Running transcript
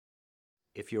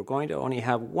If you're going to only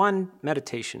have one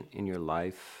meditation in your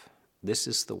life, this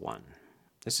is the one.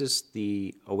 This is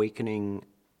the awakening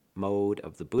mode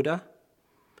of the Buddha,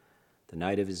 the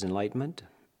night of his enlightenment,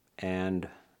 and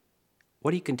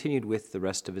what he continued with the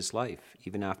rest of his life,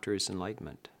 even after his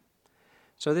enlightenment.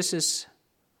 So this is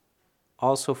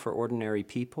also for ordinary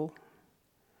people.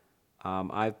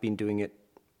 I've been doing it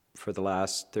for the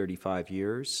last 35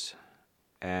 years,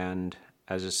 and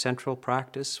as a central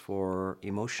practice for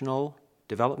emotional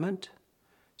development.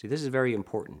 See, this is very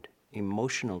important.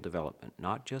 Emotional development,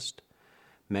 not just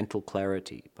mental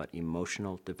clarity, but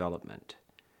emotional development.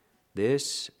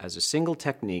 This, as a single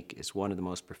technique, is one of the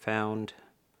most profound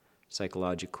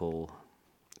psychological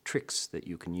tricks that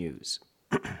you can use.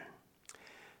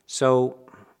 So,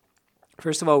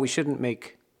 first of all, we shouldn't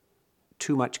make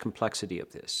too much complexity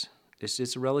of this. This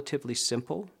is relatively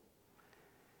simple.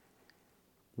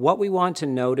 What we want to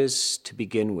notice to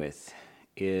begin with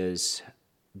is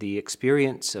the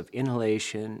experience of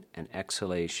inhalation and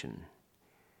exhalation,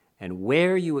 and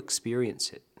where you experience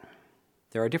it.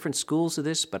 There are different schools of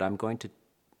this, but I'm going to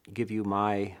give you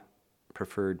my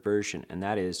preferred version, and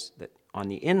that is that on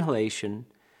the inhalation,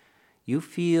 you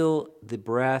feel the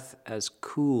breath as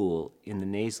cool in the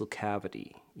nasal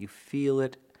cavity. You feel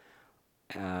it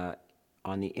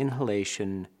on the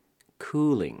inhalation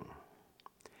cooling.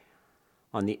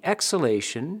 On the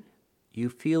exhalation, you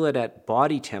feel it at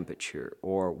body temperature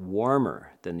or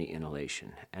warmer than the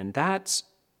inhalation. And that's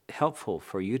helpful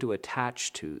for you to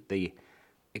attach to the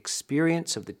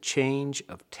experience of the change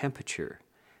of temperature.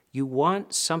 You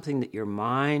want something that your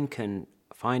mind can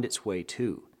find its way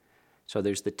to. So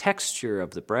there's the texture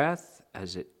of the breath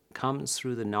as it comes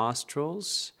through the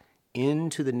nostrils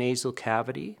into the nasal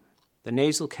cavity. The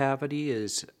nasal cavity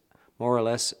is more or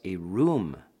less a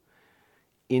room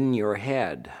in your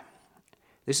head.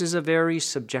 This is a very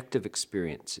subjective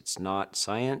experience. It's not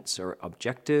science or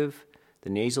objective. The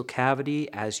nasal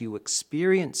cavity, as you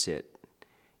experience it,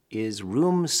 is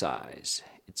room size.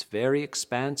 It's very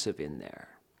expansive in there.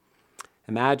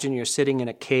 Imagine you're sitting in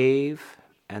a cave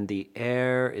and the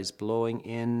air is blowing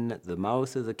in the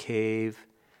mouth of the cave,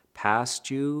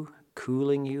 past you,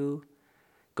 cooling you,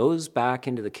 goes back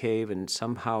into the cave, and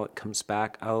somehow it comes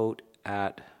back out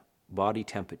at body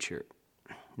temperature.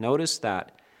 Notice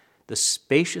that the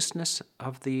spaciousness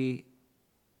of the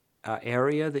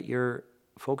area that you're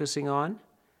focusing on,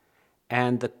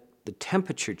 and the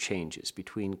temperature changes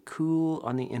between cool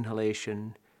on the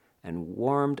inhalation and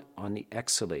warmed on the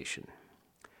exhalation.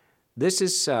 This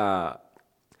is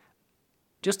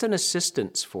just an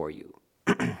assistance for you.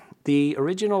 The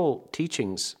original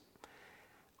teachings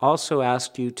also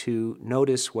asked you to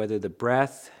notice whether the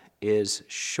breath is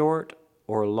short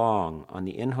or long on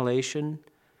the inhalation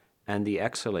and the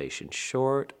exhalation,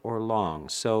 short or long.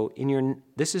 So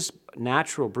this is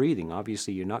natural breathing.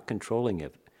 Obviously, you're not controlling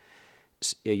it.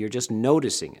 You're just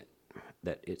noticing it,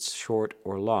 that it's short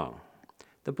or long.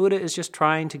 The Buddha is just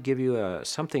trying to give you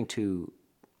something to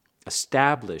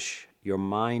establish your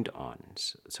mind on.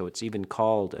 So it's even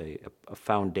called a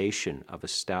foundation of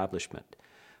establishment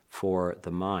for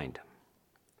the mind.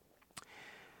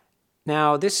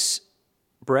 Now, this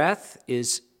breath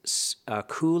is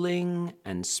cooling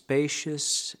and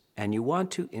spacious, and you want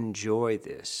to enjoy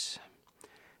this.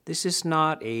 This is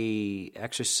not an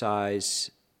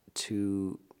exercise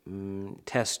to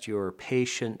test your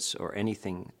patience or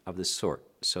anything of the sort.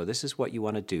 So this is what you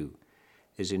want to do,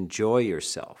 is enjoy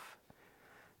yourself,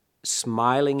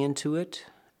 smiling into it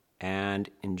and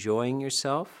enjoying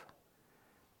yourself.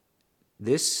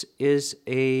 This is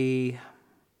a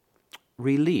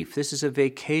relief. This is a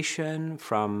vacation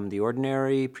from the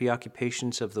ordinary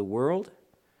preoccupations of the world,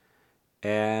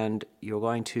 and you're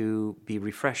going to be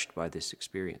refreshed by this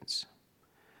experience.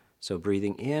 So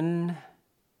breathing in,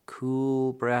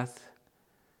 cool breath,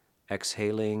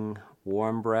 exhaling,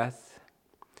 warm breath.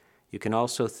 You can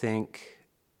also think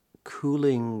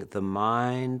cooling the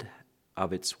mind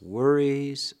of its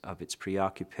worries, of its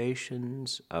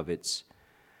preoccupations, of its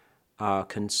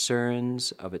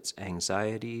concerns, of its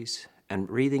anxieties, and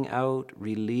breathing out,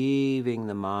 relieving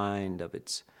the mind of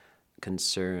its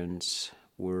concerns,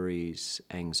 worries,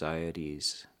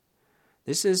 anxieties.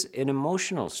 This is an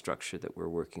emotional structure that we're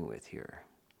working with here.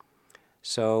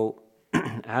 So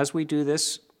as we do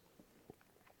this,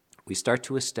 we start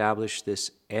to establish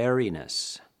this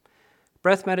airiness.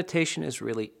 Breath meditation is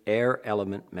really air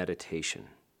element meditation.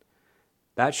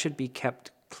 That should be kept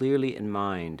clearly in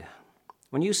mind.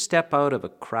 When you step out of a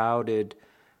crowded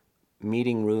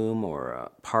meeting room or a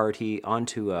party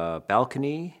onto a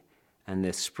balcony and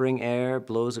the spring air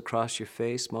blows across your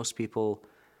face, most people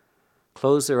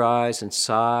close their eyes and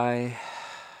sigh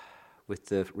with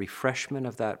the refreshment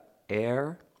of that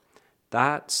air.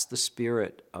 That's the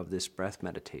spirit of this breath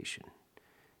meditation.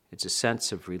 It's a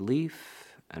sense of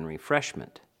relief and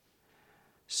refreshment.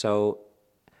 So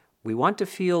we want to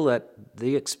feel that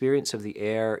the experience of the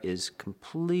air is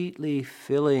completely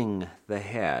filling the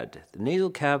head. The nasal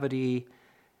cavity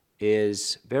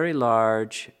is very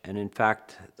large, and in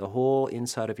fact, the whole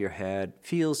inside of your head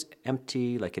feels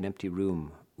empty, like an empty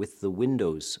room, with the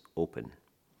windows open.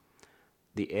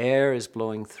 The air is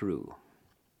blowing through.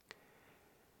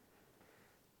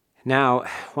 Now,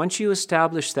 once you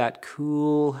establish that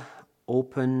cool,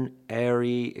 open,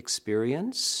 airy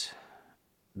experience,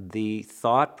 the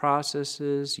thought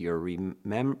processes, your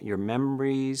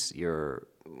memories, your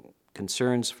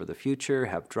concerns for the future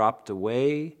have dropped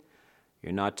away.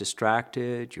 You're not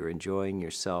distracted. You're enjoying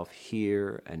yourself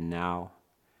here and now.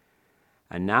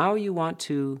 And now you want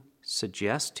to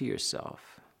suggest to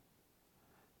yourself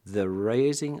the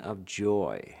raising of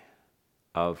joy,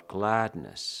 of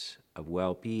gladness, of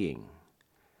well-being.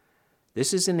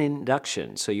 This is an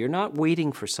induction, so you're not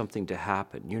waiting for something to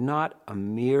happen. You're not a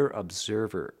mere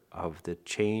observer of the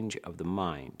change of the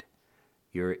mind.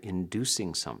 You're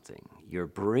inducing something. You're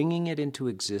bringing it into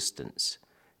existence.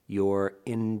 You're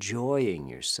enjoying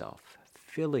yourself,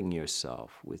 filling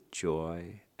yourself with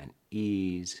joy and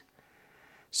ease,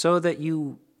 so that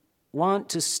you want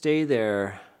to stay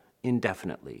there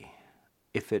indefinitely.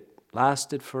 If it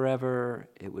lasted forever,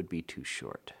 it would be too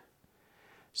short.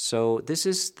 So this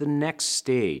is the next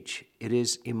stage. It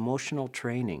is emotional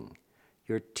training.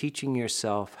 You're teaching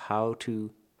yourself how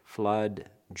to flood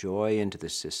joy into the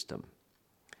system.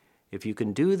 If you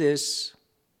can do this,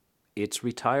 it's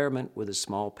retirement with a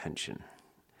small pension.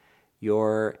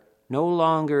 You're no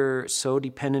longer so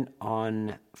dependent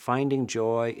on finding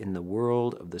joy in the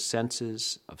world of the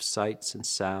senses, of sights and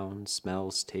sounds,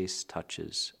 smells, tastes,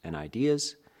 touches, and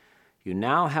ideas. You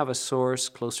now have a source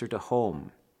closer to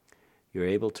home. You're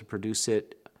able to produce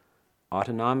it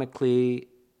autonomically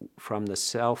from the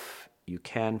self. You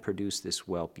can produce this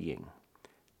well-being.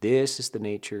 This is the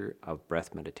nature of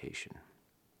breath meditation.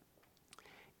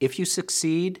 If you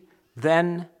succeed,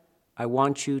 then I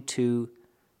want you to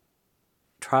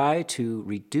try to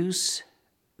reduce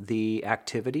the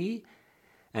activity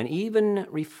and even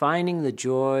refining the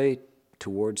joy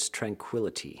towards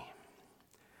tranquility,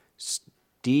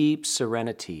 deep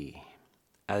serenity,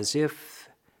 as if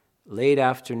late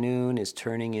afternoon is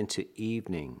turning into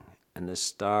evening and the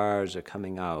stars are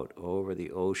coming out over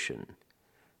the ocean,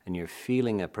 and you're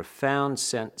feeling a profound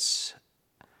sense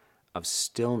of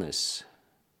stillness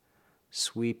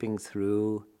sweeping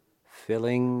through,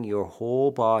 filling your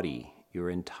whole body. Your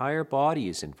entire body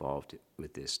is involved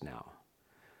with this now.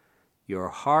 Your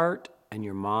heart and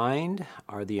your mind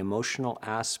are the emotional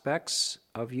aspects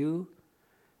of you,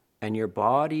 and your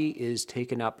body is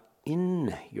taken up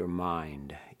in your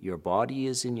mind. Your body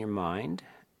is in your mind,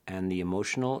 and the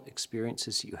emotional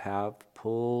experiences you have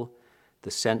pull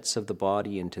the sense of the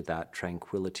body into that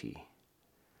tranquility.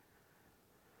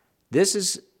 This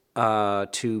is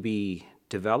to be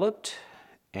developed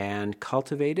and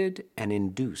cultivated and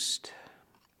induced.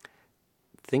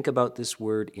 Think about this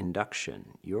word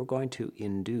induction. You're going to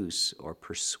induce or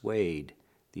persuade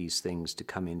these things to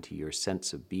come into your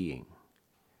sense of being.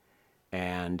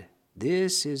 And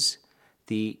this is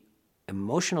the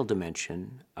emotional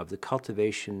dimension of the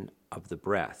cultivation of the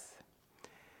breath.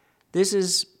 This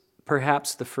is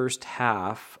perhaps the first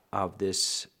half of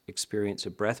this experience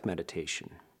of breath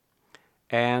meditation.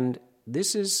 And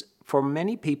this is, for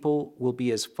many people, will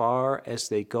be as far as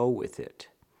they go with it.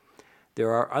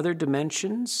 There are other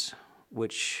dimensions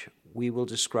which we will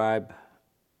describe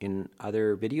in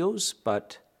other videos,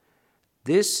 but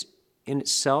this in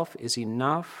itself is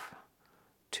enough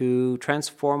to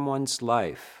transform one's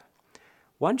life.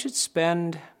 One should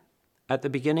spend, at the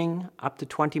beginning, up to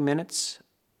 20 minutes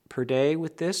per day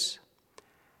with this,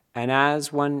 and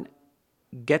as one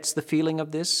gets the feeling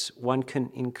of this, one can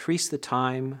increase the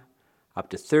time up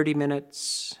to 30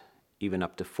 minutes, even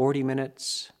up to 40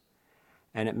 minutes,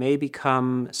 and it may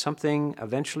become something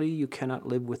eventually you cannot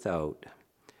live without.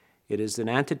 It is an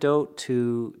antidote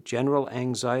to general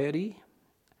anxiety,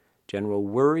 general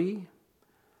worry,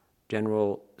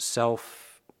 general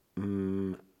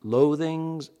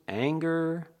self-loathings,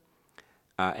 anger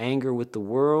with the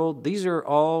world. These are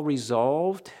all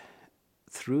resolved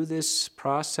through this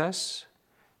process,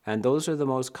 and those are the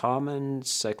most common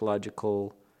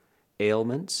psychological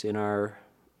ailments in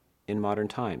modern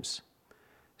times.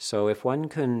 So if one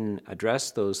can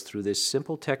address those through this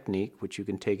simple technique, which you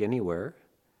can take anywhere,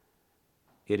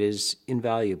 it is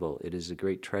invaluable. It is a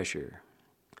great treasure.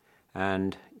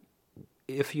 And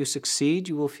if you succeed,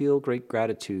 you will feel great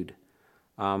gratitude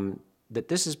that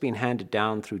this has been handed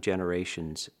down through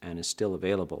generations and is still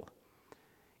available.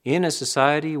 In a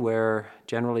society where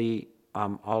generally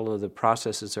all of the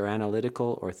processes are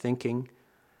analytical or thinking,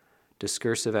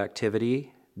 discursive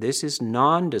activity, this is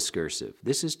non-discursive.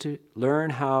 This is to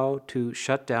learn how to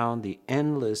shut down the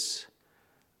endless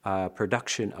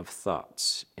production of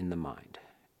thoughts in the mind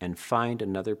and find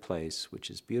another place which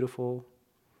is beautiful.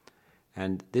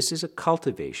 And this is a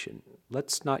cultivation.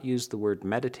 Let's not use the word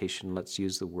meditation, let's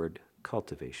use the word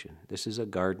cultivation. This is a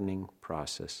gardening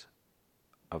process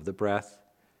of the breath,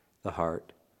 the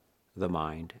heart, the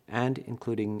mind, and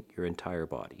including your entire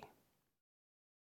body.